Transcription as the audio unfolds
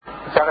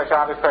Masechet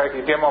Shabbos Perek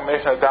Gimel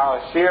Mishnah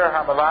Dal Shir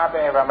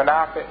Hamalabe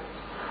Ramanafe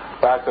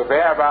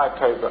V'Atovei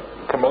V'Atova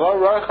K'Melo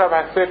Rochav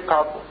Hasid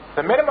Couple.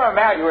 The minimum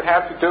amount you would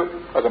have to do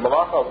of the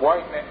malacha of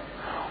whitening,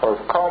 or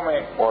of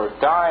combing, or of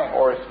dyeing,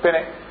 or of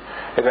spinning,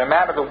 is the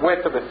amount of the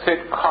width of a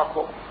sid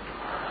couple.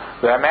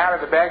 The amount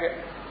of the beggar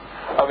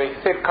of a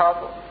sid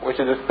couple, which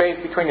is the space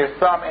between your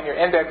thumb and your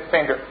index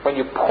finger when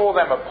you pull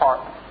them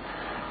apart.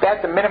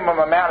 That's the minimum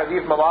amount of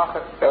these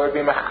malachas that would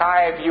be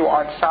mechayev you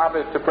on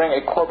Shabbos to bring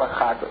a korban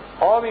chatas.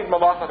 All these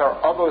malachas are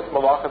avos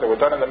malachas that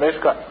were done in the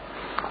Mishkan,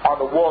 on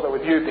the wall that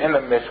was used in the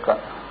Mishkan.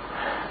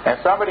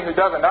 And somebody who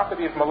does enough of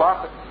these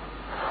malachas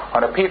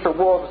on a piece of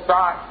wool the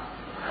size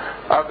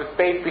of the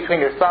space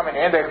between your thumb and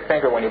your index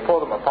finger when you pull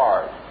them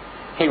apart,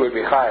 he would be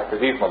chayav for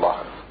these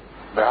malachas.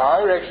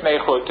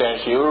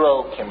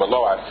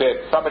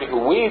 Somebody who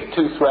weaves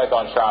 2 threads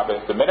on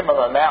Shabbos, the minimum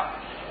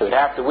amount he would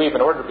have to weave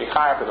in order to be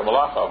chayav for the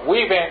malacha of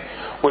weaving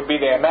would be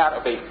the amount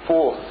of a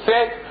full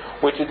sit,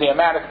 which is the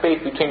amount of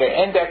space between your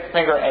index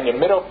finger and your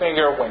middle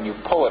finger when you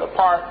pull it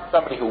apart.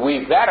 Somebody who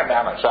weaves that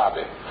amount on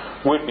Shabbos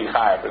would be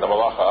chayav for the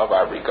malacha of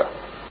arika.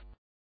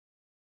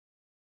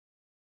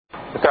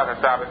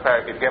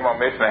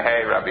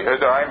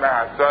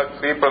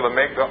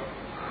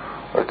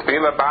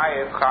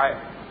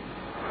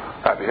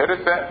 Rabbi Huda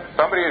said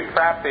somebody who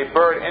trapped a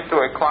bird into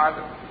a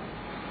closet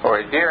or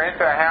a deer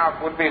into a house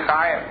would be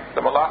chayim.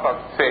 The malacha of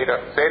Seder.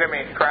 Seder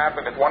means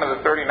trapping. It's one of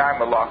the 39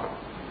 malachas.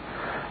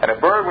 And a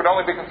bird would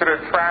only be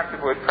considered trapped if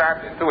it was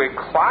trapped into a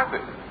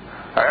closet.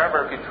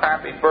 However, if you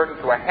trap a bird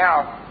into a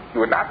house, you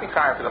would not be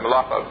chayim for the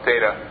malacha of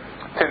Seder,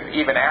 since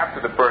even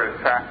after the bird is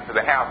trapped into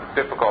the house, it's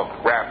difficult to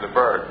grab the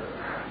bird,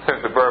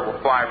 since the bird will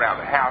fly around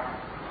the house,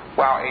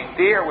 while a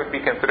deer would be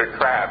considered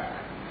trapped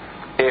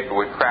if it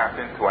was trapped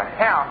into a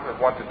house. Because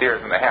once the deer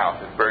is in the house,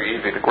 it's very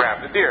easy to grab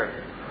the deer,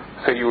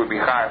 so you would be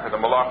chayav for the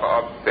malacha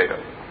of Seder.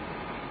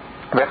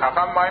 The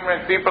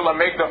Chachamim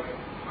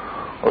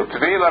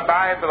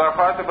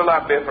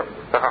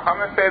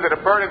say that a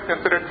bird is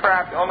considered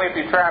trapped only if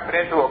you trap it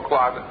into a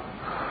closet.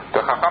 The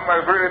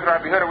Chachamim agree with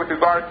Rabbi Huda with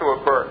regard to a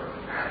bird.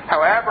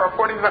 However,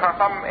 according to the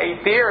Chacham, a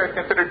deer is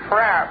considered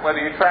trapped whether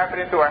you trap it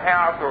into a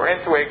house or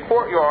into a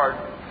courtyard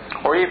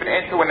or even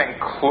into an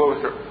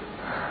enclosure.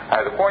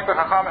 According to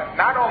the Chacham,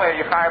 not only are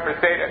you chayav for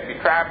Seder if you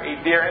trap a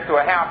deer into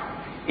a house,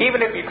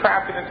 even if you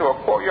trap it into a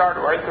courtyard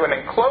or into an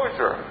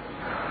enclosure,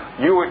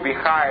 you would be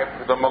chayav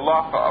for the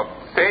malacha of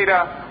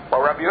Seder,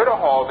 while Rabbi Yehuda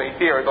holds a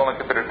deer is only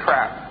considered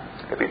trapped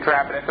if you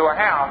trap it into a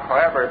house.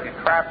 However, if you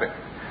trap it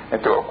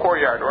into a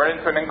courtyard or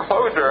into an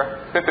enclosure,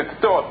 since it's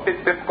still a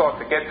bit difficult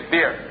to get the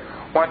deer,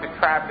 once it's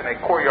trapped in a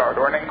courtyard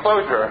or an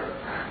enclosure,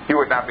 you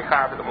would not be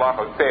chayav for the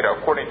malacha of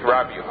Seder, according to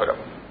Rabbi Yehuda.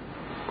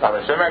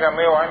 Rabbi Shimon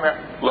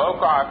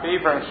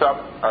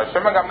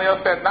Gamliel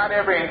said not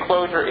every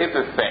enclosure is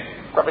the same.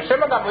 Rabbi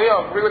Shimon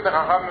Gamliel agreed with the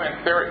Chachamim in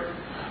theory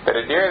that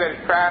a deer that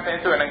is trapped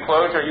into an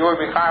enclosure, you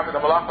would be chayav for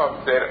the malacha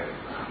of Seder.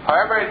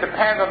 However, it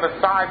depends on the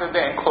size of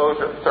the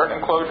enclosure. Certain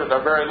enclosures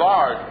are very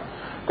large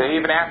that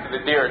even after the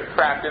deer is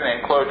trapped in the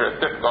enclosure,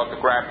 it's difficult to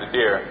grab the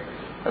deer.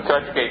 In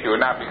such a case, you would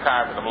not be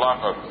chayav for the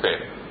malacha of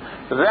Seder.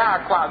 This is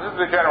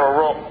the general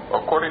rule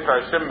according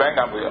to Shimon ben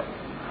Gamliel.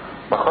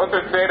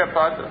 Machuter Seder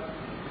Pater.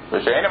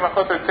 If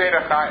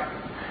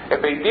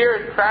a deer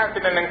is trapped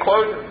in an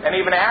enclosure, and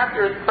even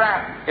after it's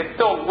trapped, it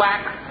still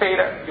lacks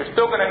Seder, you're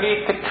still going to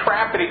need to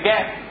trap it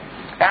again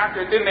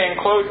after it's in the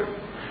enclosure.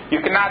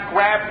 You cannot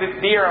grab this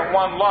deer in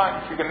one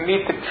lunge, you're going to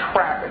need to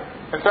trap it.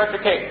 In such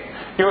a case,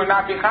 you would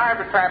not be chayav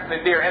for trapping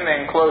the deer in the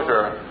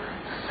enclosure,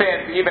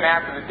 since even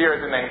after the deer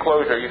is in the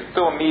enclosure, you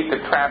still need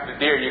to trap the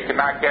deer, you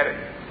cannot get it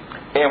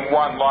in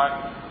one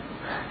lunge.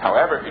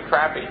 However, if you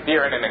trap a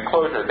deer in an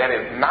enclosure that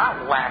is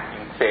not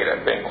lacking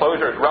Seder, the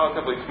enclosure is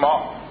relatively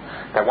small,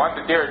 that once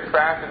the deer is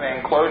trapped in the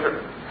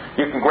enclosure,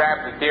 you can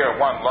grab the deer in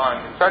one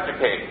lunge. In such a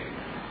case,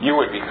 you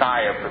would be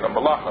chayav for the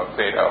malacha of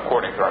Seder,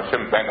 according to Rav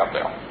Shimon ben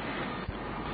Gamliel.